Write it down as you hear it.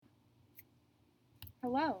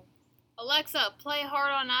Hello. Alexa, play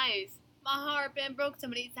Hard on Ice. My heart been broke so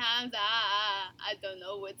many times, I don't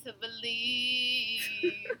know what to believe.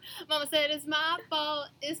 Mama said it's my fault,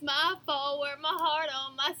 wear my heart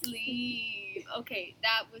on my sleeve. Okay,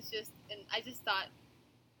 that was just, and I just thought,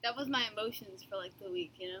 that was my emotions for like the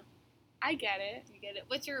week, you know? I get it. You get it?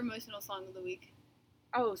 What's your emotional song of the week?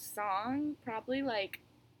 Oh, song? Probably like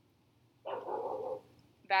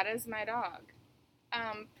That Is My Dog.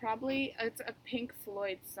 Probably it's a Pink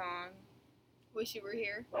Floyd song. Wish You Were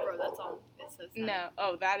Here? Bro, that song is so sad. No.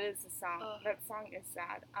 Oh, that is a song. Ugh. That song is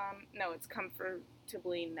sad. No, it's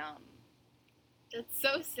Comfortably Numb. That's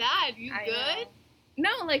so sad. You I good?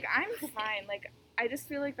 know. No, like I'm fine. Like I just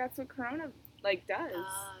feel like that's what Corona like does.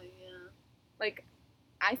 Yeah. Like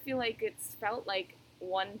I feel like it's felt like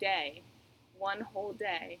one day, one whole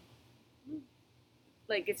day.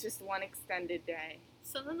 Like it's just one extended day.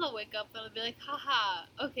 Sometimes I'll wake up and I'll be like, haha,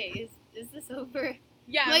 okay, is this over?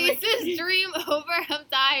 Yeah. Like, is this dream over? I'm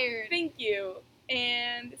tired. Thank you.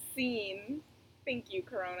 And scene. Thank you,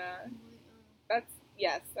 Corona. That's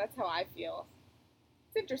how I feel.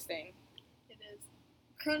 It's interesting. It is.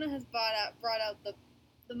 Corona has brought out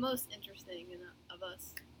the most interesting of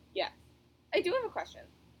us. Yes. I do have a question.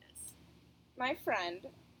 Yes. My friend,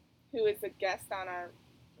 who is a guest on our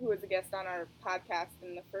podcast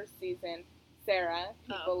in the first season, Sarah,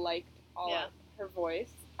 people liked all of her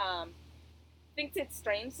voice, thinks it's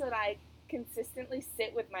strange that I consistently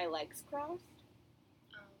sit with my legs crossed.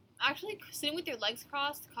 Actually, sitting with your legs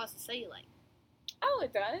crossed causes cellulite. Oh,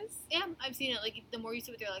 it does? Yeah, I've seen it. Like, the more you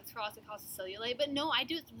sit with your legs crossed, it causes cellulite. But no, I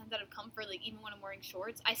do it sometimes out of comfort, like, even when I'm wearing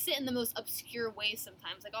shorts. I sit in the most obscure ways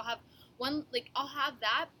sometimes. Like, I'll have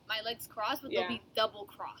my legs crossed, but they'll be double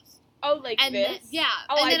crossed. Oh, like and this? Then, yeah.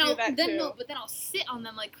 Oh, and then I do that too. No, but then I'll sit on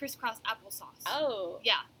them like crisscross applesauce. Oh.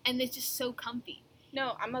 Yeah, and it's just so comfy.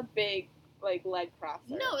 No, I'm a big, like, leg crosser.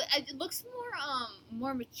 No, it looks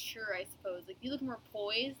more mature, I suppose. Like, you look more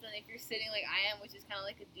poised than if you're sitting like I am, which is kind of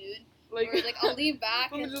like a dude. Like, where, like, I'll lean back.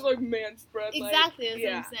 I'm just, like, man spread. Exactly, that's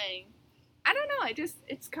what I'm saying. I don't know,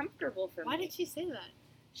 it's comfortable for me. Why did she say that?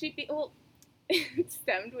 It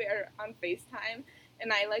stemmed, we are on FaceTime,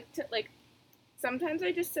 and I like to, like, sometimes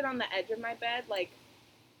I just sit on the edge of my bed, like,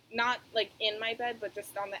 not, like, in my bed, but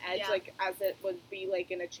just on the edge, like, as it would be, like,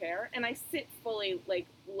 in a chair, and I sit fully, like,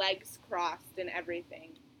 legs crossed and everything,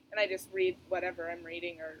 and I just read whatever I'm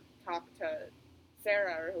reading or talk to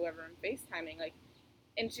Sarah or whoever I'm FaceTiming, like,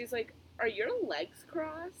 and she's like, are your legs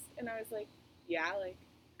crossed? And I was like, yeah, like,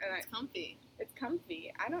 and it's comfy. It's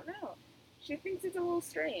comfy. I don't know. She thinks it's a little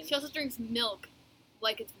strange. She also drinks milk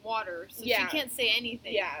like it's water, so she can't say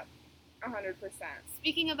anything. Yeah, 100%.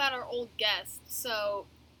 Speaking about our old guest, so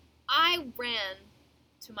I ran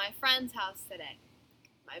to my friend's house today,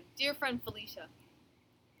 my dear friend Felicia,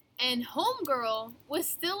 and homegirl was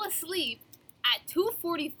still asleep at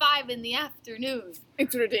 2:45 in the afternoon.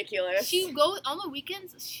 It's ridiculous. On the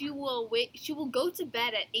weekends, she will go to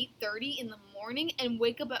bed at 8:30 in the morning and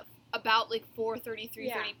wake up at about like 4:30,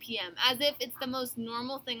 3:30 p.m. as if it's the most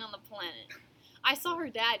normal thing on the planet. I saw her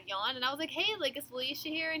dad yawn, and I was like, hey, like, is Felicia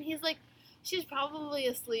here? And he's like, she's probably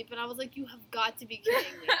asleep. And I was like, you have got to be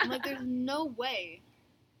kidding me. I'm like, there's no way.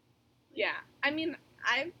 Yeah. I mean,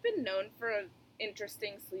 I've been known for an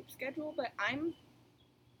interesting sleep schedule, but I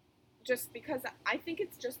think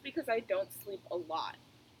it's just because I don't sleep a lot.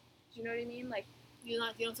 Do you know what I mean? Like, you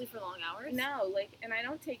don't sleep for long hours? No, like, and I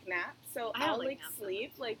don't take naps, so I'll like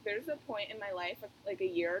sleep. Like, there's a point in my life, like a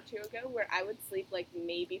year or two ago, where I would sleep like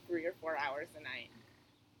maybe 3 or 4 hours a night.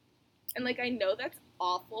 And like, I know that's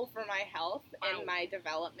awful for my health and my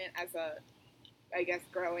development as a, I guess,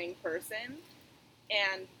 growing person.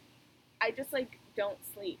 And I just like don't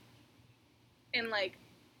sleep. And like,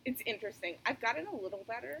 it's interesting. I've gotten a little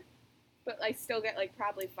better, but I still get like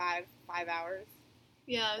probably 5 hours.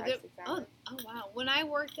 Yeah. Oh wow. When I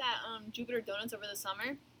worked at Jupiter Donuts over the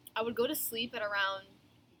summer, I would go to sleep at around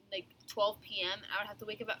like 12 p.m. I would have to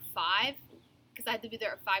wake up at 5 because I had to be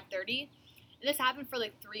there at 5:30. And this happened for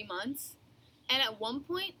like 3 months. And at one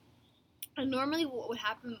point, normally what would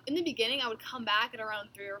happen in the beginning, I would come back at around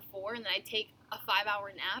 3 or 4, and then I'd take a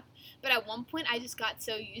 5-hour nap. But at one point, I just got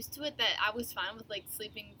so used to it that I was fine with like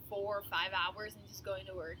sleeping 4 or 5 hours and just going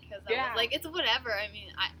to work because I was like, it's whatever. I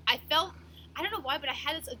mean, I felt. I don't know why, but I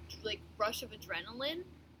had this like rush of adrenaline,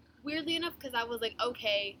 weirdly enough, because I was like,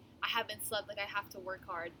 okay, I haven't slept, like I have to work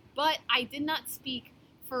hard. But I did not speak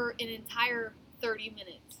for an entire 30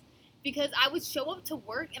 minutes because I would show up to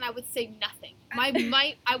work and I would say nothing.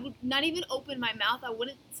 I would not even open my mouth. I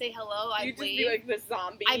wouldn't say hello. I'd wave. You'd just be like the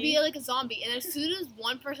zombie. I'd be like a zombie, and as soon as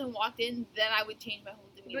one person walked in, then I would change my whole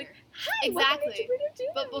demeanor. Like, hi, exactly. What did you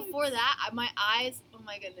do? But before that, my eyes. Oh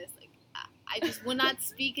my goodness. Like, I just would not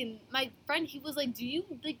speak. And my friend, he was like, do you,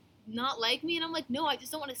 like, not like me? And I'm like, no, I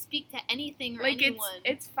just don't want to speak to anything or like anyone.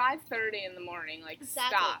 It's 5:30 in the morning. Like,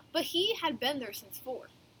 exactly. Stop. But he had been there since 4.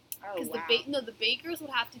 Oh, wow. Because the bakers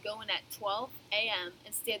would have to go in at 12 a.m.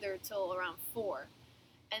 and stay there till around 4.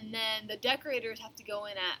 And then the decorators have to go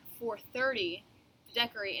in at 4:30 to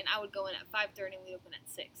decorate, and I would go in at 5:30 and we'd open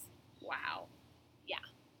at 6. Wow. Yeah.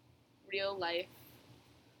 Real life.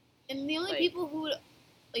 And the only people who would,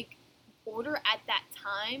 like, order at that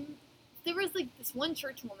time, there was, like, this one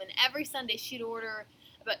church woman. Every Sunday she'd order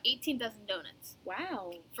about 18 dozen donuts.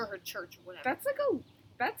 Wow. For her church or whatever. That's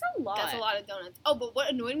a lot. That's a lot of donuts. Oh, but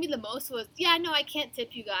what annoyed me the most was, no, I can't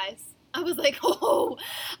tip you guys. I was like, oh,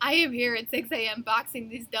 I am here at 6 a.m. boxing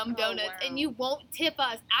these dumb donuts, and you won't tip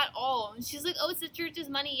us at all. And she's like, oh, it's the church's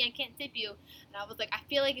money. I can't tip you. And I was like, I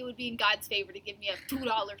feel like it would be in God's favor to give me a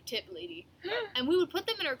 $2 tip, lady. And we would put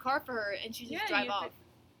them in her car for her, and she'd just drive off.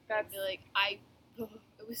 I'd be like, it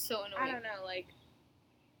was so annoying. I don't know, like,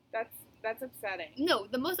 that's upsetting. No,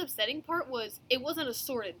 the most upsetting part was it wasn't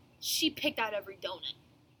assorted. She picked out every donut.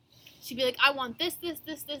 She'd be like, I want this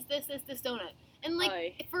donut. And,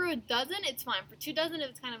 like, for a dozen, it's fine. For 2 dozen,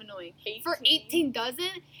 it's kind of annoying. 18? For 18 dozen,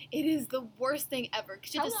 it is the worst thing ever.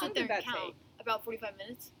 Because you have to sit there and count. Take? About 45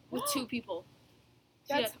 minutes with 2 people.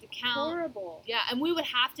 So you have to count. Horrible. Yeah, and we would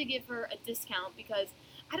have to give her a discount because,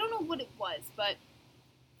 I don't know what it was, but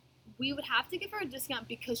we would have to give her a discount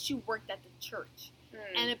because she worked at the church.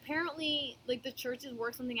 And apparently, like, the churches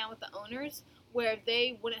work something out with the owners where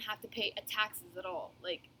they wouldn't have to pay a taxes at all.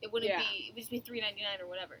 Like, it wouldn't be, it would just be $3.99 or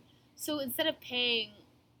whatever. So instead of paying,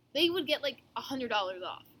 they would get like $100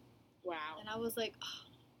 off. Wow. And I was like, oh.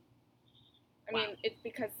 I mean, it's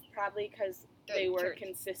probably because they were a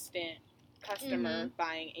consistent customer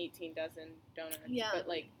buying 18 dozen donuts. Yeah. But,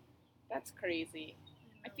 like, that's crazy.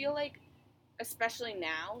 I feel like, especially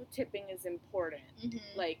now, tipping is important.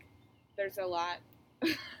 Like, there's a lot. Oh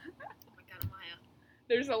my God, Amaya.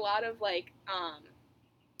 There's a lot of, like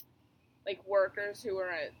workers who are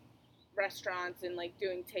at restaurants and, like,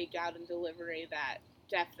 doing takeout and delivery that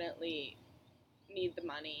definitely need the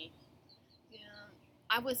money. Yeah.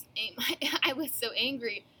 I was so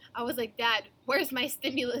angry. I was like, Dad, where's my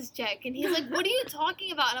stimulus check? And he's like, what are you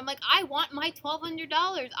talking about? And I'm like, I want my $1,200.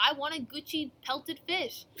 I want a Gucci pelted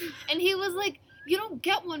fish. And he was like, you don't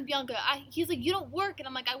get one, Bianca. He's like, you don't work. And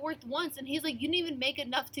I'm like, I worked once. And he's like, you didn't even make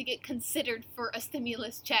enough to get considered for a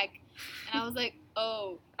stimulus check. And I was like,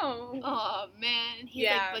 oh man. And he's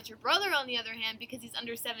like, but your brother, on the other hand, because he's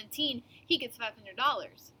under 17, he gets $500.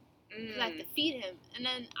 Because I have to feed him. And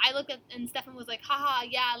then I looked at, and Stefan was like, haha,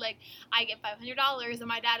 yeah, like, I get $500. And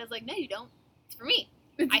my dad is like, no, you don't. It's for me.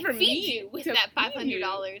 I feed you with that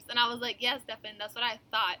 $500. And I was like, yeah, Stefan, that's what I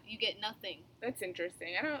thought. You get nothing. That's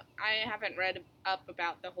interesting. I haven't read up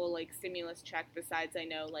about the whole, like, stimulus check, besides I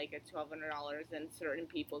know, like, it's $1,200 and certain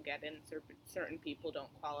people get it and certain people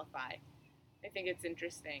don't qualify. I think it's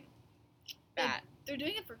interesting that they're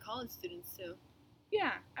doing it for college students too.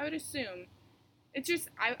 Yeah, I would assume. It's just,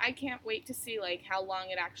 I can't wait to see, like, how long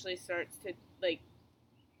it actually starts to, like,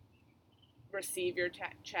 receive your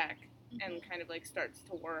check and kind of, like, starts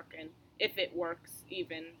to work, and if it works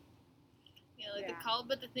even. Yeah, like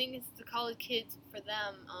but the thing is, the college kids, for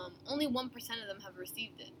them, only 1% of them have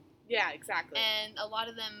received it. Yeah, exactly. And a lot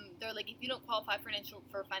of them, they're like, if you don't qualify for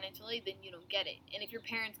financial aid, then you don't get it. And if your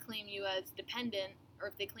parents claim you as dependent, or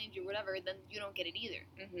if they claimed you whatever, then you don't get it either.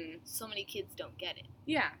 So many kids don't get it.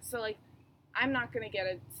 Yeah, so, like, I'm not going to get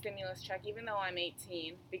a stimulus check even though I'm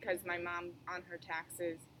 18 because my mom, on her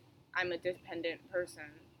taxes, I'm a dependent person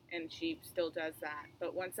and she still does that.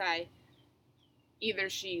 But once either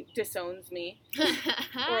she disowns me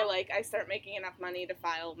or, like, I start making enough money to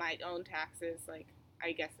file my own taxes, like, I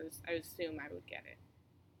assume I would get it.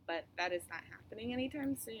 But that is not happening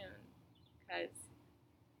anytime soon because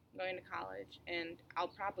I'm going to college and I'll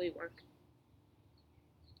probably work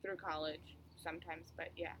through college sometimes, but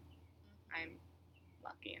yeah. I'm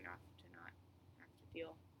lucky enough to not have to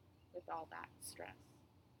deal with all that stress.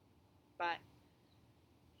 But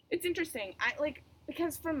it's interesting.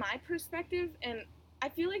 Because from my perspective, and I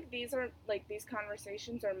feel like these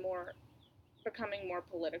conversations are becoming more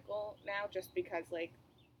political now just because, like,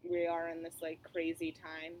 we are in this, like, crazy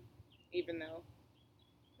time, even though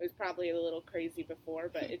it was probably a little crazy before,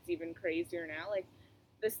 but it's even crazier now. Like,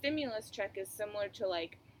 the stimulus check is similar to,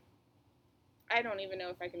 like, I don't even know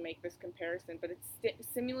if I can make this comparison, but it's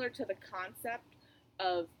similar to the concept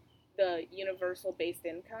of the universal basic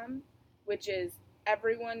income, which is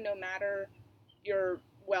everyone, no matter your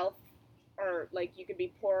wealth, or, like, you could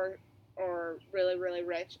be poor or really, really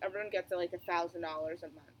rich, everyone gets, like, $1,000 a month.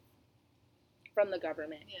 from the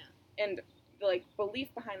government. Yeah. And the like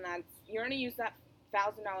belief behind that, you're going to use that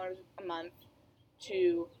 $1,000 a month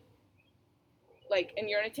to like, and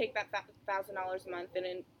you're going to take that $1,000 a month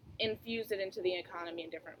and infuse it into the economy in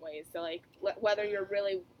different ways. So like whether you're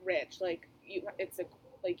really rich, like you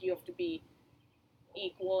have to be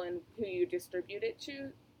equal in who you distribute it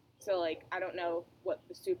to. So like I don't know what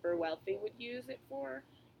the super wealthy would use it for,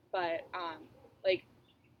 but like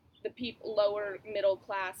the people lower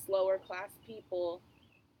class people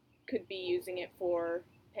could be using it for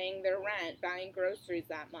paying their rent, buying groceries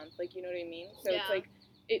that month, like, you know what I mean? So it's like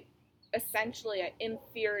it essentially in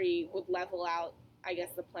theory would level out, I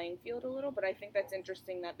guess, the playing field a little, but I think that's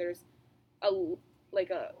interesting that there's a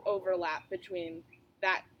overlap between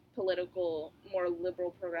that political, more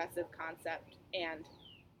liberal progressive concept and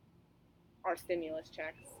our stimulus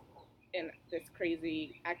checks in this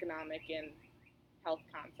crazy economic and health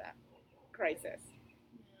crisis.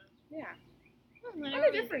 Yeah. Well, on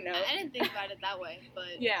a different note. I didn't think about it that way,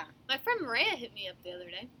 but yeah. My friend Maria hit me up the other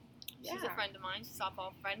day. She's a friend of mine. She's a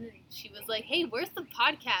softball friend, and she was like, "Hey, where's the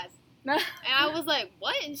podcast?" And I was like,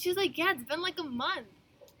 "What?" And she was like, "Yeah, it's been like a month."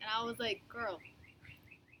 And I was like, "Girl,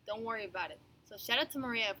 don't worry about it." So shout out to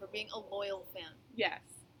Maria for being a loyal fan. Yes,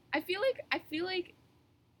 I feel like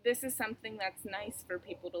this is something that's nice for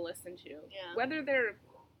people to listen to. Yeah. Whether they're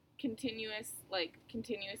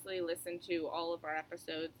continuously listen to all of our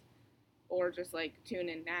episodes, or just like tune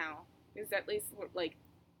in now, because at least like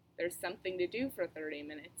there's something to do for 30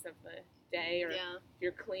 minutes of the day, or if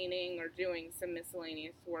you're cleaning or doing some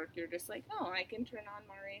miscellaneous work, you're just like, oh, I can turn on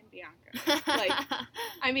Maria and Bianca. Like,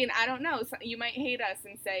 I mean, I don't know. So you might hate us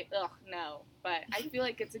and say, ugh, no, but I feel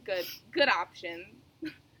like it's a good option.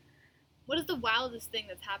 What is the wildest thing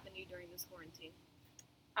that's happened to you during this quarantine?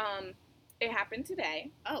 It happened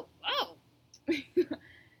today. Oh.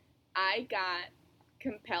 I got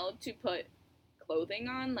compelled to put clothing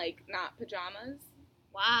on, like not pajamas.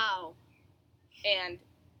 Wow. And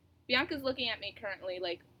Bianca's looking at me currently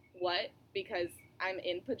like, what? Because I'm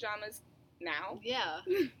in pajamas now. Yeah.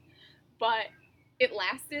 But it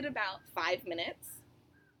lasted about 5 minutes,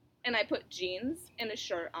 and I put jeans and a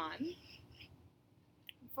shirt on.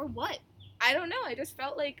 For what? I don't know. I just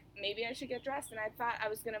felt like maybe I should get dressed, and I thought I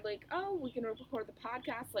was going to be like, oh, we can record the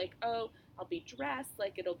podcast. Like, oh, I'll be dressed.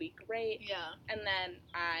 Like, it'll be great. Yeah. And then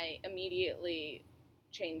I immediately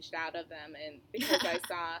changed out of them, and because I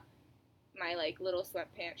saw my, like, little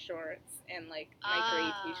sweatpants shorts and, like, my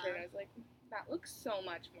gray t-shirt, I was like, that looks so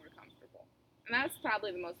much more comfortable. And that's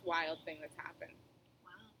probably the most wild thing that's happened.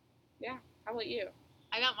 Wow. Yeah. How about you?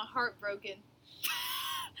 I got my heart broken.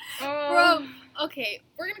 Oh. Bro, okay,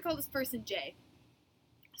 we're gonna call this person Jay.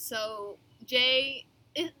 So, Jay,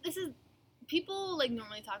 this is, people, like,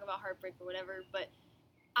 normally talk about heartbreak or whatever, but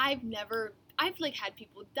I've like, had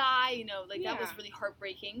people die, you know, like, that was really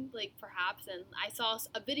heartbreaking, like, perhaps, and I saw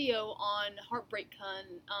a video on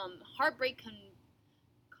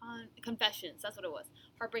Confessions, that's what it was,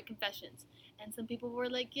 Heartbreak Confessions, and some people were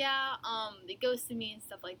like, yeah, they ghosted me and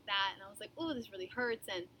stuff like that, and I was like, oh, this really hurts,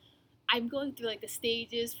 and I'm going through, like, the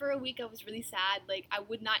stages. For a week, I was really sad. Like, I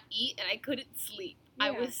would not eat, and I couldn't sleep. Yeah.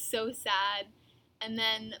 I was so sad. And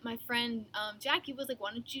then my friend Jackie was like,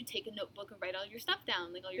 why don't you take a notebook and write all your stuff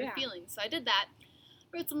down, like, all your feelings. So I did that.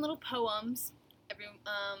 Wrote some little poems.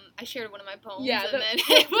 I shared one of my poems, and then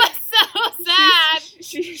it was so sad.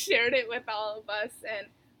 She shared it with all of us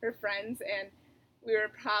and her friends, and we were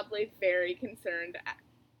probably very concerned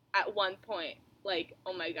at one point. Like,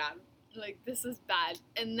 oh, my God. Like, this is bad.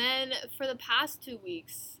 And then for the past 2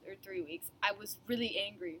 weeks or 3 weeks, I was really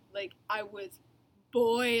angry. Like, I was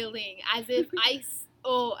boiling as if ice.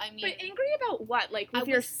 Oh, I mean. But angry about what? Like, with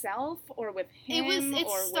yourself or with him? It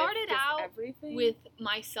started out everything? with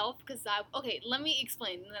myself, because okay, let me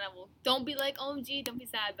explain, and then don't be like, OMG, don't be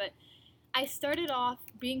sad, but I started off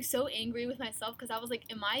being so angry with myself because I was like,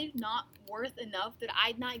 am I not worth enough? Did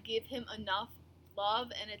I not give him enough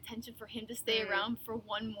love and attention for him to stay around for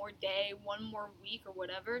one more day, one more week, or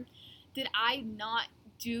whatever? Did I not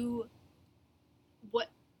do what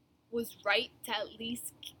was right to at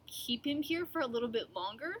least keep him here for a little bit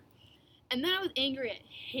longer? And then I was angry at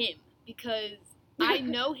him because I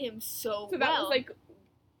know him so well. So that was like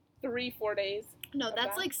 3-4 days? No,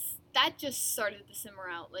 that's like, that just started to simmer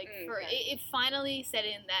out. Like, it finally set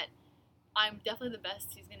in that I'm definitely the best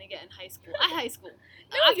he's gonna get in high school. High school.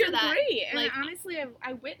 No, after you're that, great. And like, honestly,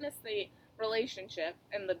 I witnessed the relationship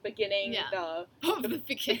in the beginning, the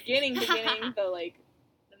beginning, the like,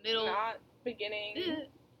 the middle, not beginning,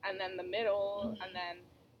 and then the middle, and then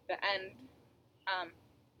the end.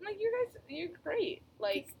 Like, you're great.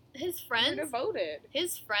 Like, his friends, you're devoted.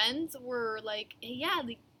 His friends were like, yeah,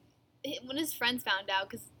 like, when his friends found out,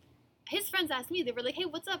 because his friends asked me, they were like, "Hey,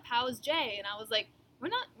 what's up? How's Jay?" And I was like, "We're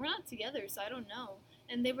not together, so I don't know."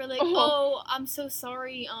 And they were like, "Oh, I'm so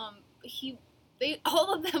sorry.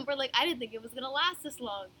 All of them were like, I didn't think it was gonna last this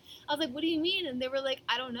long." I was like, "What do you mean?" And they were like,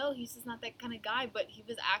 "I don't know. He's just not that kind of guy." But he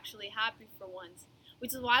was actually happy for once,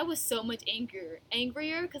 which is why I was so much angrier,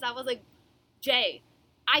 because I was like, "Jay,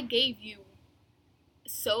 I gave you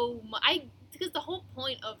so much. Because the whole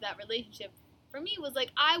point of that relationship for me was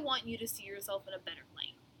like, I want you to see yourself in a better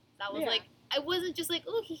light." That was like, I wasn't just like,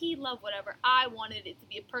 "Oh, he love whatever." I wanted it to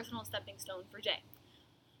be a personal stepping stone for Jay.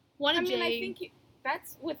 I think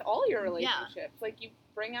that's with all your relationships. Yeah. Like, you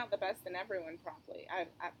bring out the best in everyone, probably.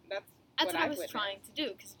 That's what I was trying to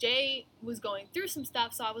do, because Jay was going through some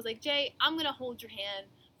stuff, so I was like, "Jay, I'm going to hold your hand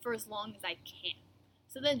for as long as I can."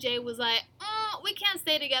 So then Jay was like, "Oh, we can't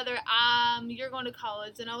stay together. You're going to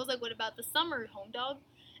college." And I was like, "What about the summer, home dog?"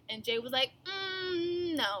 And Jay was like,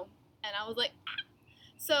 "No." And I was like, ah.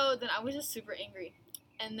 So then I was just super angry.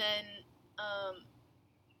 And then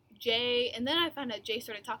and then I found out Jay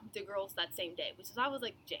started talking to girls that same day, which is, I was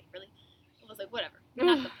like, "Jay, really?" I was like, "Whatever."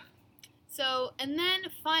 So, and then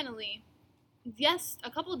finally,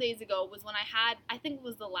 a couple of days ago was when I think it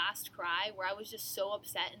was the last cry, where I was just so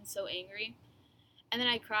upset and so angry. And then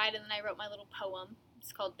I cried, and then I wrote my little poem.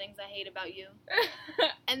 It's called "Things I Hate About You."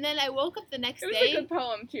 And then I woke up the next day. It was a good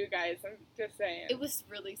poem, too, guys. I'm just saying. It was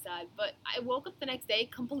really sad, but I woke up the next day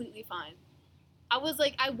completely fine. I was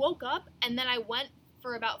like, I woke up, and then I went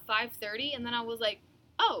for about 5:30, and then I was like,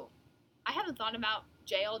 "Oh, I haven't thought about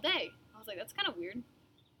Jay all day." I was like, "That's kind of weird."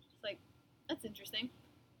 It's like, that's interesting.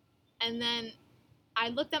 And then I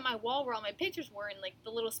looked at my wall where all my pictures were, and like the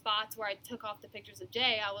little spots where I took off the pictures of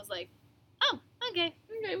Jay. I was like, "Oh, okay."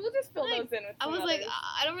 Okay, we'll just fill those in with some others. Like,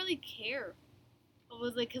 I don't really care. I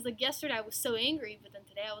was like, because like yesterday I was so angry, but then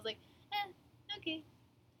today I was like, okay.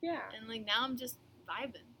 Yeah. And like now I'm just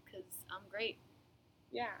vibing, because I'm great.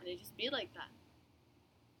 Yeah. And it just be like that.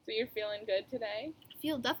 So you're feeling good today?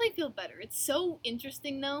 Definitely feel better. It's so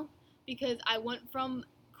interesting though, because I went from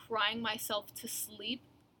crying myself to sleep,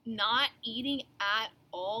 not eating at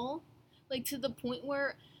all, like to the point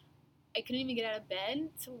where I couldn't even get out of bed,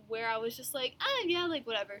 to where I was just like, yeah, like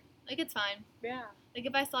whatever, like it's fine. Yeah. Like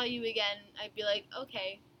if I saw you again, I'd be like,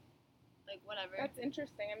 okay, like whatever. That's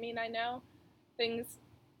interesting. I mean, I know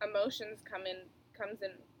emotions comes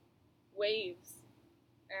in waves,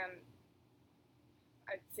 and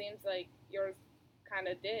it seems like yours kind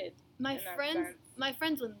of did. My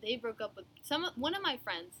friends, when they broke up with one of my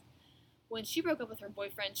friends, when she broke up with her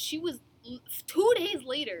boyfriend, she was 2 days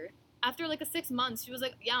later, after like 6 months, she was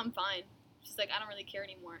like, "Yeah, I'm fine." She's like, "I don't really care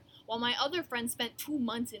anymore." While my other friend spent 2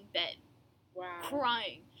 months in bed. Wow.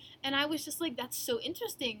 Crying. And I was just like, that's so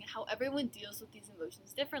interesting how everyone deals with these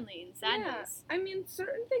emotions differently, and sadness. Yeah. I mean,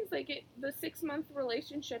 certain things, like the 6-month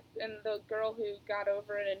relationship and the girl who got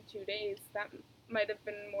over it in 2 days, that might have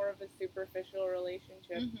been more of a superficial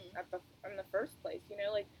relationship in the first place. You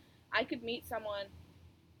know, like, I could meet someone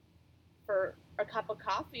for a cup of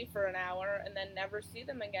coffee for an hour and then never see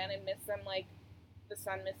them again and miss them like the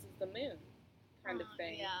sun misses the moon kind of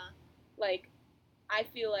thing. Yeah. Like, I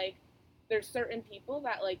feel like there's certain people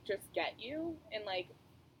that, like, just get you, and, like,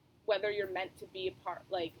 whether you're meant to be apart,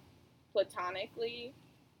 like, platonically.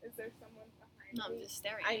 Is there someone behind me? No, I'm just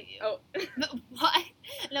staring at you. Oh. What?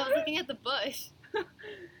 No, I was looking at the bush.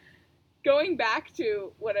 Going back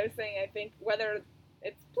to what I was saying, I think whether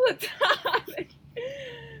it's platonic.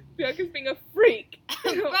 Bianca's being a freak.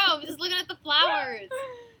 Bro, I'm just looking at the flowers.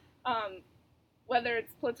 Whether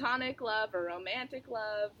it's platonic love or romantic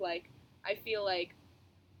love, like, I feel like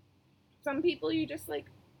some people you just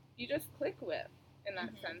click with in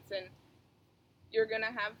that sense, and you're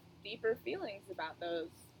gonna have deeper feelings about those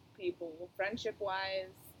people, friendship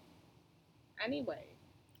wise. Anyway,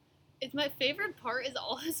 it's my favorite part is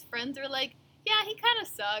all his friends are like, "Yeah, he kind of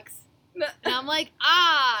sucks," and I'm like,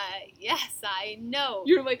 yes, I know.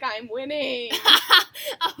 You're like, I'm winning.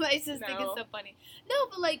 I just think it's so funny. No,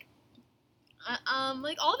 but like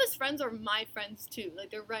all of his friends are my friends too.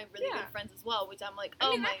 Like, they're really good friends as well, which I'm like,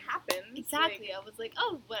 I mean, that happens. Exactly. Like, I was like,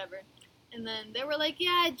 oh, whatever. And then they were like,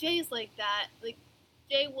 yeah, Jay's like that. Like,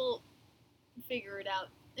 Jay will figure it out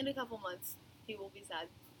in a couple months. He will be sad.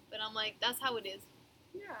 But I'm like, that's how it is.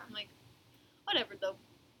 Yeah. I'm like, whatever though.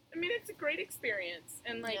 I mean, it's a great experience,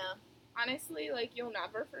 and like, honestly, like, you'll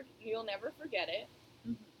never forget it,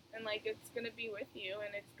 and like, it's gonna be with you,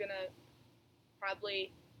 and it's gonna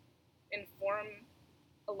probably inform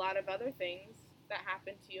a lot of other things that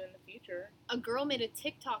happen to you in the future. A girl made a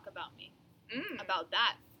TikTok about me. About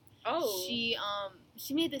that. Oh.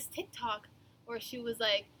 She made this TikTok where she was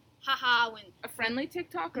like, haha, when a friendly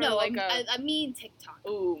TikTok or no, like a mean TikTok.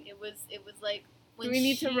 Ooh. It was like when do we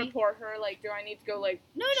need to report her? Like, do I need to go like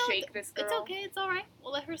shake this girl? It's okay. It's all right.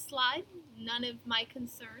 We'll let her slide. None of my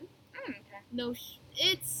concern. Okay. No,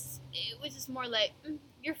 it was just more like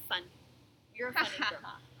you're fun. You're a funny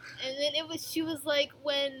girl. And then she was like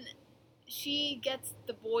when she gets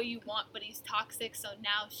the boy you want, but he's toxic, so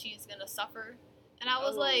now she's gonna suffer. And I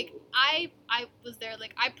was like, I was there,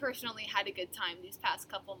 like, I personally had a good time these past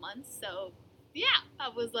couple months, so, yeah. I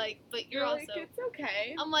was like, but you're also... like, it's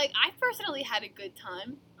okay. I'm like, I personally had a good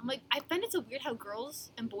time. I'm like, I find it so weird how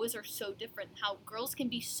girls and boys are so different. How girls can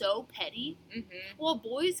be so petty. Mm-hmm. Well,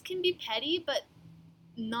 boys can be petty, but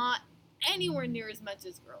not anywhere near as much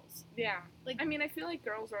as girls. Yeah. Like, I mean, I feel like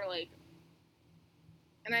girls are, like...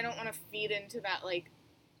 And I don't want to feed into that, like,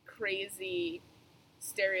 crazy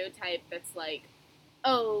stereotype that's, like,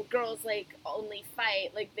 oh, girls, like, only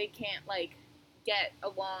fight, like, they can't, like, get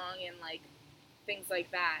along and, like, things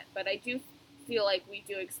like that. But I do feel like we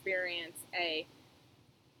do experience a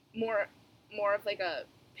more of, like, a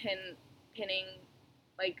pinning,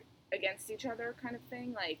 like, against each other kind of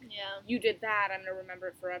thing. Like, yeah, you did that, I'm gonna remember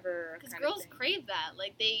it forever. Because girls crave that.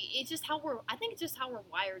 Like, I think it's just how we're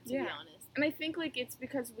wired, to be honest. And I think, like, it's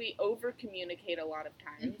because we over-communicate a lot of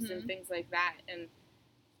times and things like that, and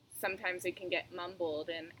sometimes it can get mumbled,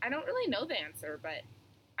 and I don't really know the answer, but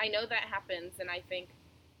I know that happens, and I think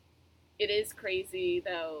it is crazy,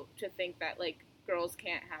 though, to think that, like, girls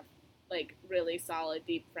can't have, like, really solid,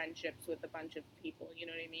 deep friendships with a bunch of people, you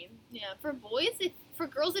know what I mean? Yeah, for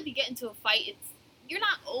girls, if you get into a fight, you're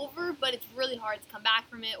not over, but it's really hard to come back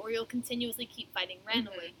from it, or you'll continuously keep fighting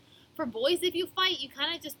randomly. Mm-hmm. For boys, if you fight, you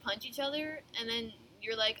kind of just punch each other, and then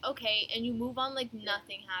you're like, okay, and you move on like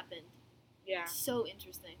nothing happened. Yeah. It's so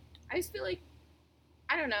interesting. I just feel like,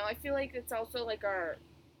 I don't know, I feel like it's also, like, our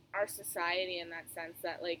society in that sense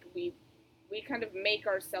that, like, we kind of make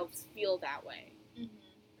ourselves feel that way.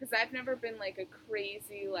 Because I've never been, like, a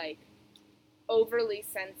crazy, like, overly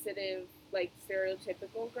sensitive, like,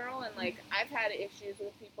 stereotypical girl, and, like, I've had issues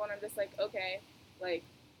with people, and I'm just like, okay, like,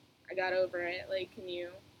 I got over it, like, can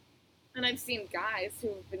you? And I've seen guys who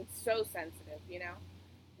have been so sensitive, you know?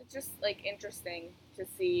 It's just, like, interesting to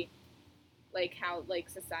see, like, how, like,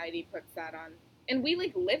 society puts that on. And we,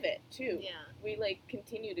 like, live it, too. Yeah. We, like,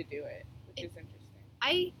 continue to do it, which is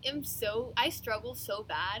interesting. I struggle so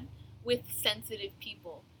bad with sensitive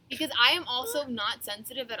people. Because I am also not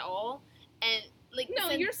sensitive at all. And, like... No,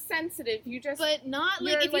 you're sensitive. You just... But not,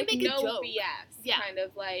 like, if you make no a joke. BS. Kind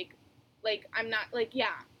of, like, I'm not, like,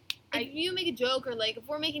 yeah. If you make a joke or, like, if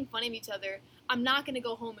we're making fun of each other, I'm not going to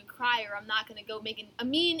go home and cry, or I'm not going to go make a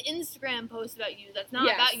mean Instagram post about you that's not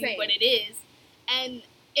about you, but it is. And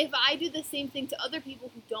if I do the same thing to other people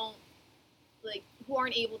who don't, like, who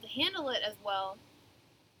aren't able to handle it as well,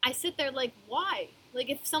 I sit there like, why? Like,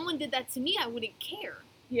 if someone did that to me, I wouldn't care.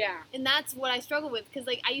 Yeah. And that's what I struggle with, because,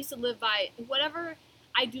 like, I used to live by whatever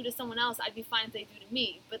I do to someone else, I'd be fine if they do to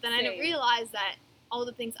me. But then I didn't realize that all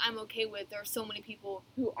the things I'm okay with, there are so many people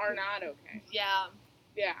who are not okay. Yeah.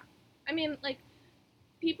 Yeah. I mean, like,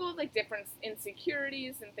 people have, like, different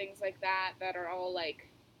insecurities and things like that are all, like,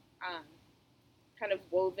 kind of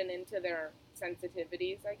woven into their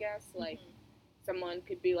sensitivities, I guess. Like, someone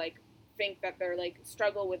could be, like, think that they're, like,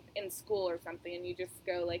 struggle with in school or something, and you just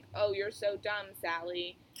go, like, oh, you're so dumb,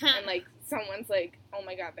 Sally. And, like, someone's like, oh,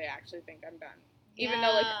 my God, they actually think I'm dumb. Even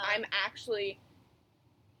though, like, I'm actually,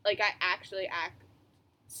 like, I actually act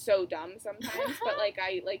so dumb sometimes, but, like,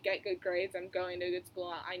 I, like, get good grades, I'm going to a good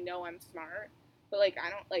school, I know I'm smart, but, like, I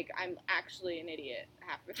don't, like, I'm actually an idiot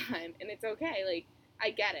half the time, and it's okay, like,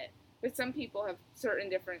 I get it, but some people have certain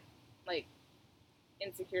different, like,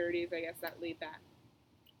 insecurities, I guess, that lead them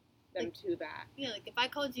like, to that. Yeah, like, if I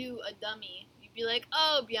called you a dummy, you'd be like,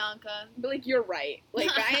 oh, Bianca. But, like, you're right, like,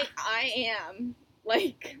 I am,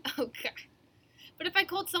 like. Okay. But if I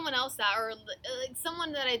called someone else that, or like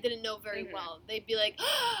someone that I didn't know very well, they'd be like,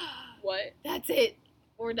 what? That's it.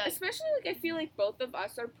 We're done. Especially, like, I feel like both of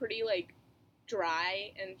us are pretty, like,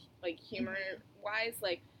 dry and, like, humor-wise.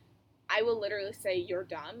 Like, I will literally say, you're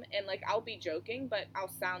dumb, and, like, I'll be joking, but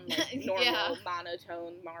I'll sound, like, normal,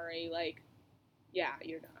 monotone, Mari, like, yeah,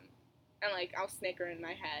 you're dumb. And, like, I'll snicker in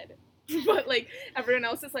my head. But, like, everyone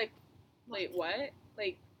else is like, wait, what?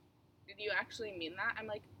 Like, did you actually mean that? I'm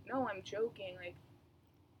like, no, I'm joking, like,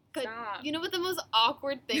 stop. You know what the most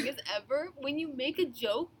awkward thing is ever? When you make a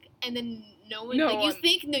joke and then you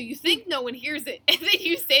think no one hears it, and then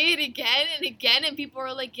you say it again and again, and people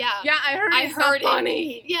are like, yeah, I heard it.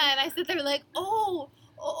 Funny. Yeah, and I sit there like, oh,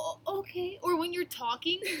 okay. Or when you're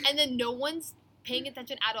talking and then no one's paying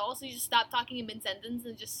attention at all, so you just stop talking in mid-sentence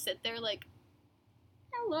and just sit there like,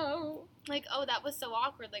 hello. Like, oh, that was so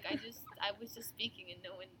awkward. Like, I was just speaking and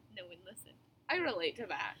no one listened. I relate to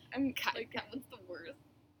that. I'm God, like, that was the worst.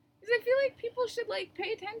 because I feel like people should, like,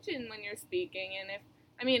 pay attention when you're speaking,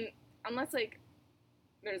 and unless, like,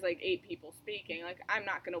 there's, like, 8 people speaking, like, I'm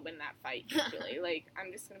not gonna win that fight, usually. Like,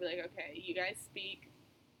 I'm just gonna be like, okay, you guys speak,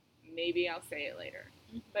 maybe I'll say it later.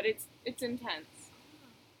 Mm-hmm. But it's intense.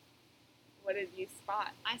 What did you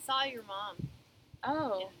spot? I saw your mom.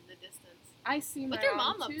 Oh. In the distance. I see my What's your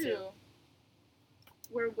mom, mom too. up to?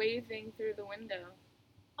 We're waving through the window.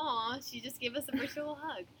 Aw, she just gave us a virtual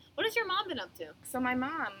hug. What has your mom been up to? So my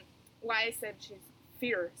mom, why I said she's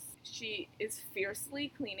fierce, she is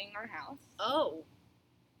fiercely cleaning our house. Oh.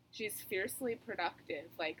 She's fiercely productive.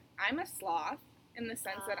 Like, I'm a sloth in the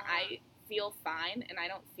sense that I feel fine and I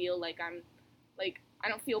don't feel like I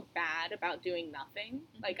don't feel bad about doing nothing.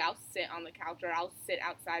 Mm-hmm. Like, I'll sit on the couch or I'll sit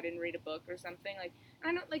outside and read a book or something. Like,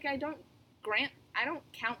 I don't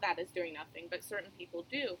count that as doing nothing, but certain people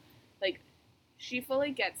do. Like, she fully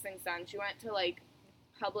gets things done. She went to, like,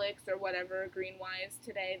 Publix or whatever, Greenwise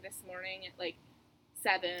today, this morning at, like,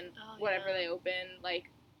 7, whatever they open, like,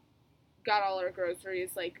 got all our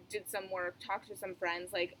groceries, like, did some work, talked to some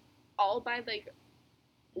friends, like, all by 9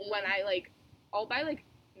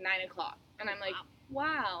 o'clock. And I'm like,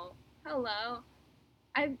 wow, hello,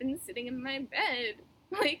 I've been sitting in my bed,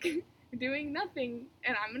 like, doing nothing,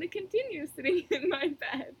 and I'm gonna continue sitting in my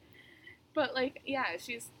bed. But, like, yeah,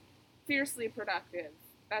 she's fiercely productive.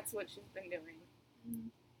 That's what she's been doing. Mm-hmm.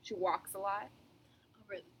 She walks a lot. Oh,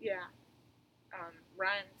 really? Yeah.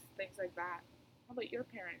 Runs, things like that. How about your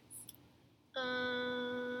parents?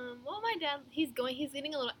 Well, my dad, he's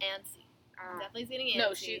getting a little antsy. Definitely getting antsy.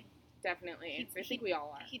 No, she definitely is. I think we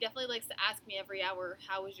all are. He definitely likes to ask me every hour,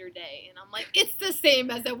 how was your day? And I'm like, it's the same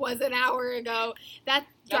as it was an hour ago. That's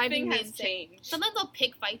driving me insane. Changed. Sometimes I'll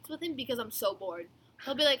pick fights with him because I'm so bored.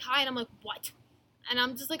 He'll be like, hi, and I'm like, what? And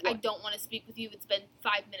I'm just like, what? I don't want to speak with you. It's been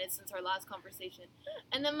 5 minutes since our last conversation.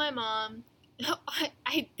 And then my mom,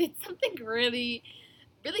 I did something really,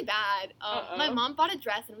 really bad. My mom bought a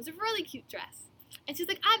dress, and it was a really cute dress. And she's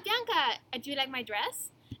like, Bianca, do you like my dress?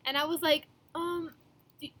 And I was like,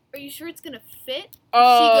 are you sure it's going to fit?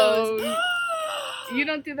 Oh. She goes, you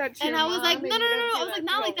don't do that to your mom. And I was like, no. I was like,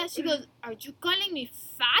 not like that. She goes, are you calling me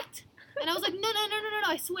fat? And I was like, no,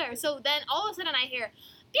 I swear. So then all of a sudden I hear,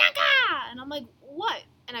 Bianca! And I'm like, what?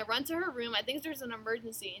 And I run to her room. I think there's an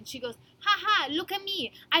emergency. And she goes, ha, look at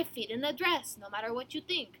me. I fit in the dress, no matter what you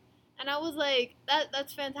think. And I was like,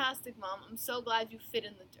 that's fantastic, Mom. I'm so glad you fit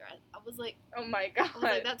in the dress. I was like, oh my God. I was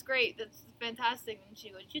like, that's great. That's fantastic. And she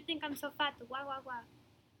goes, you think I'm so fat? Wah.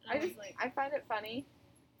 And I find it funny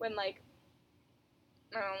when, like,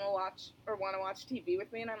 I don't want to watch TV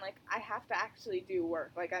with me, and I'm like, I have to actually do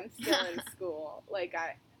work. Like, I'm still in school. Like,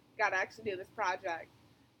 I gotta actually do this project.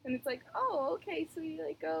 And it's like, oh, okay, so you,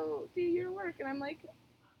 like, go do your work. And I'm like,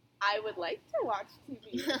 I would like to watch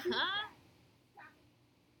TV.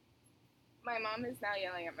 My mom is now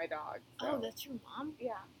yelling at my dog. So. Oh, that's your mom?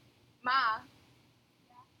 Yeah. Ma,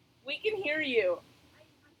 we can hear you.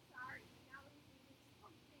 I'm sorry.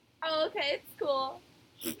 Oh, okay, it's cool.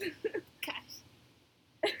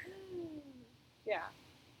 Gosh. Yeah.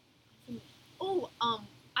 Oh,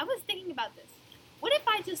 I was thinking about this. What if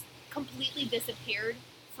I just completely disappeared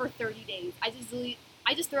for 30 days? I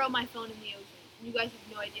just throw my phone in the ocean, and you guys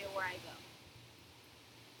have no idea where I go.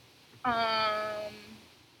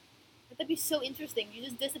 That'd be so interesting. You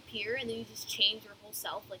just disappear, and then you just change your whole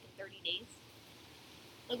self, like, in 30 days.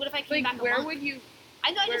 Like, what if I came back a where month? would you...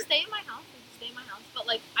 I just stay in my house. But,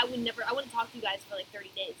 like, I wouldn't talk to you guys for, like,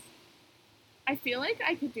 30 days. I feel like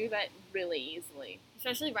I could do that really easily.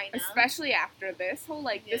 Especially right now. Especially after this whole,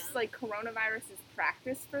 like, this, like, coronavirus is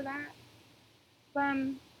practice for that.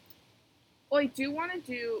 Well, I do want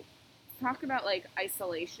to talk about, like,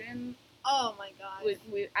 isolation. Oh, my God.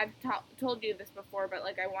 I've told you this before, but,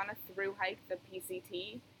 like, I want to through hike the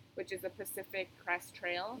PCT, which is the Pacific Crest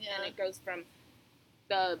Trail. Yeah. And it goes from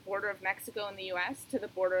the border of Mexico and the U.S. to the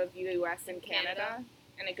border of the U.S. and Canada.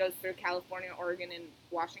 And it goes through California, Oregon, and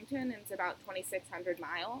Washington, and it's about 2,600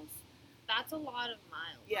 miles. That's a lot of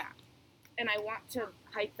miles. Yeah. And I want to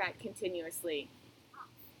hike that continuously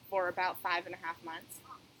for about 5.5 months.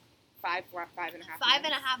 5.5 months.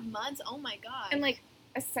 5.5 months? Oh, my God. And, like,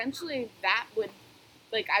 essentially that would,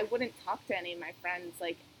 like, I wouldn't talk to any of my friends,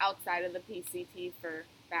 like, outside of the PCT for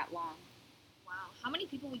that long. Wow. How many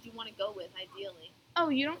people would you want to go with, ideally? Oh,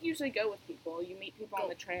 you don't usually go with people. You meet people on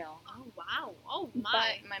the trail. Oh, wow. Oh, my.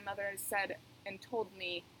 But my mother has said and told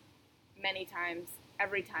me many times,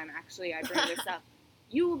 every time, actually, I bring this up,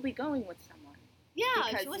 you will be going with someone.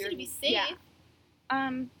 Yeah, she wants you to be safe.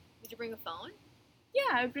 Yeah. Did you bring a phone?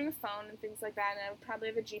 Yeah, I would bring a phone and things like that, and I would probably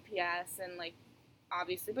have a GPS and, like,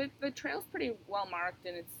 obviously, but the trail's pretty well marked,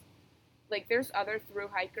 and it's, like, there's other through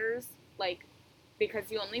hikers, like, because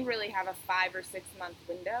you only really have a 5 or 6 month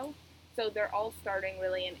window, so they're all starting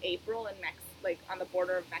really in April in like, on the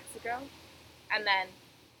border of Mexico, and then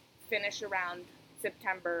finish around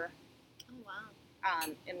September. Oh,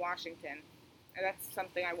 wow. In Washington. And that's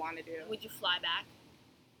something I want to do. Would you fly back?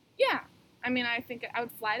 Yeah. I mean, I think I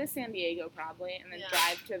would fly to San Diego probably, and then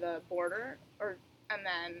drive to the border, and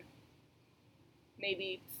then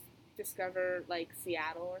maybe discover, like,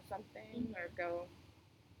 Seattle or something, or go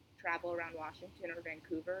travel around Washington or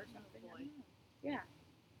Vancouver or something. Oh, boy. Yeah.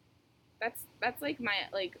 That's like my,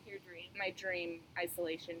 like, your dream. My dream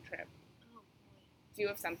isolation trip. Oh, boy. Do you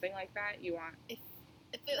have something like that you want? If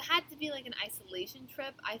it had to be like an isolation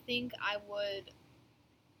trip, I think I would.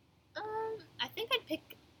 I think I'd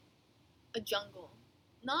pick a jungle,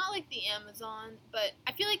 not like the Amazon, but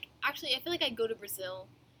I feel like I'd go to Brazil,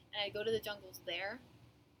 and I'd go to the jungles there,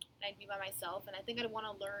 and I'd be by myself, and I think I'd want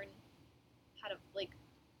to learn how to, like,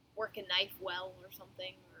 work a knife well or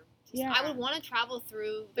something, or just, I would want to travel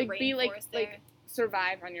through the rainforest there. Like,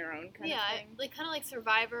 survive on your own kind of thing. Like kind of like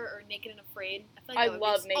Survivor or Naked and Afraid. I feel like I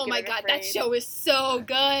love Naked and Afraid. Oh my god, that show is so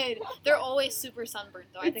good. They're always super sunburned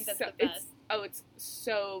though. I think that's the best. It's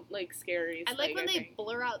so, like, scary. I like when they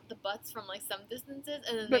blur out the butts from, like, some distances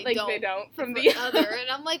and then they don't from the other. And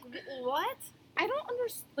I'm like, what? I don't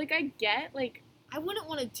understand. Like, I get, like, I wouldn't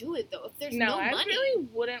want to do it though if there's no money. I really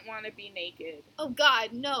wouldn't want to be naked. Oh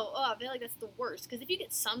god, no. Oh, I feel like that's the worst. Because if you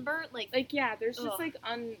get sunburnt, like yeah, there's just like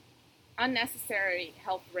unnecessary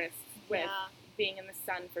health risks with being in the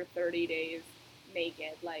sun for 30 days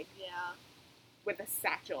naked, like with a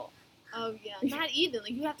satchel. Oh yeah, not even,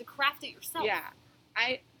 like, you have to craft it yourself. Yeah,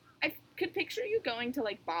 I could picture you going to,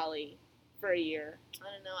 like, Bali for a year.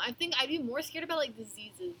 I don't know. I think I'd be more scared about, like,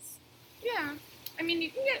 diseases. Yeah, I mean,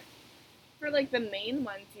 you can get, for, like, the main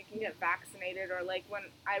ones, you can get vaccinated, or, like, when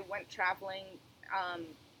I went traveling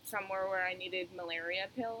somewhere where I needed malaria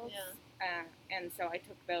pills, and so I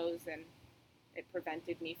took those, and it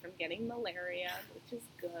prevented me from getting malaria, which is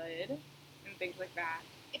good, and things like that.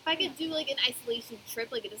 If I could do, like, an isolation trip,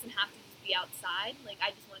 like, it doesn't have to just be outside, like,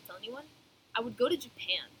 I just want to tell anyone, I would go to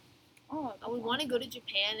Japan. Oh, I would want to go to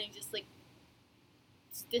Japan and just, like,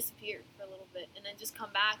 just disappear for a little bit, and then just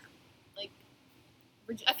come back, like,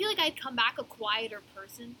 I feel like I'd come back a quieter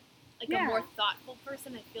person, like a more thoughtful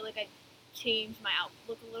person. I feel like I'd change my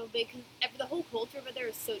outlook a little bit, because the whole culture over there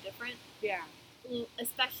is so different. Yeah.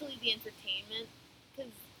 Especially the entertainment,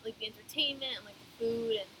 because, like, the entertainment and, like, the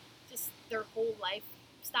food and just their whole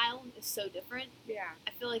lifestyle is so different. Yeah.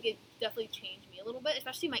 I feel like it definitely changed me a little bit,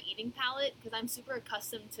 especially my eating palate, because I'm super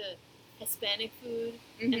accustomed to Hispanic food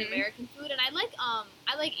and American food, and I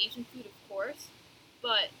like Asian food, of course,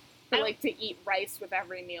 but I like to eat rice with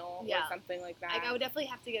every meal or something like that. Like, I would definitely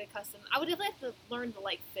have to get accustomed. I would definitely have to learn to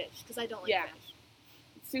like fish, because I don't like fish.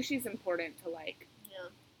 Sushi's important to like. Yeah.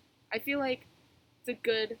 I feel like it's a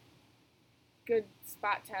good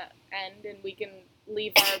spot to end, and we can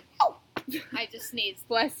leave our... I just sneezed.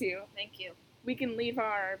 Bless you. Thank you. We can leave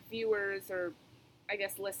our viewers, or I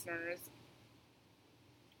guess listeners,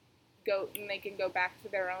 and they can go back to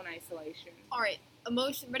their own isolation. All right.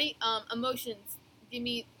 Ready? Emotions. Give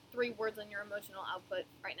me 3 words on your emotional output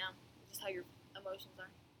right now. Just how your emotions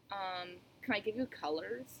are. Can I give you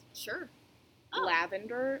colors? Sure.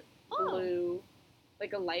 Lavender, blue,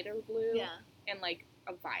 like a lighter blue, and, like,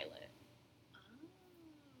 a violet.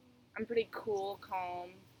 I'm pretty cool,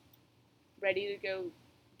 calm, ready to go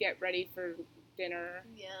get ready for dinner.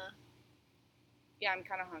 Yeah. Yeah, I'm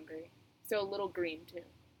kind of hungry. So a little green, too.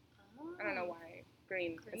 I don't know why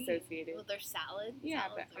green associated. Well, there's salad. Yeah,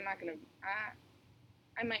 but I'm not going to...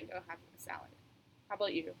 I might go have a salad. How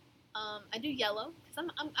about you? I do yellow,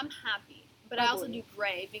 because I'm happy. But I also do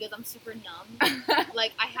gray, because I'm super numb.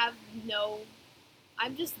 Like,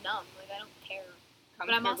 I'm just numb. Like, I don't care.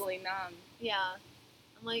 Comfortably numb. Yeah.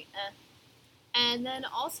 I'm like, eh. And then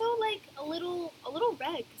also, like, a little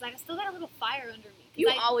red, because I still got a little fire under me. You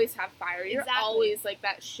always have fire. You're always, like,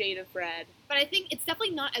 that shade of red. But I think it's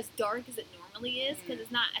definitely not as dark as it normally is, because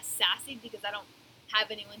it's not as sassy, because I don't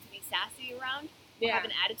have anyone to be sassy around or have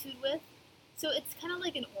an attitude with. So it's kind of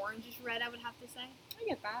like an orangish red, I would have to say. I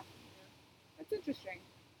get that. Yeah. That's interesting.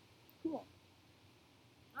 Cool.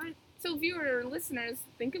 All right. So viewer, listeners,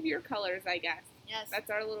 think of your colors, I guess. Yes. That's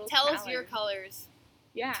our little Tell us your colors.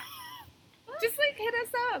 Yeah. Just, like, hit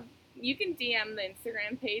us up. You can DM the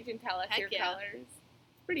Instagram page and tell us your colors.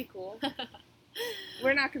 It's pretty cool.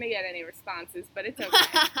 We're not going to get any responses, but it's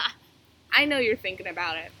okay. I know you're thinking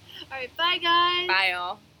about it. All right, bye, guys. Bye,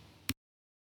 y'all.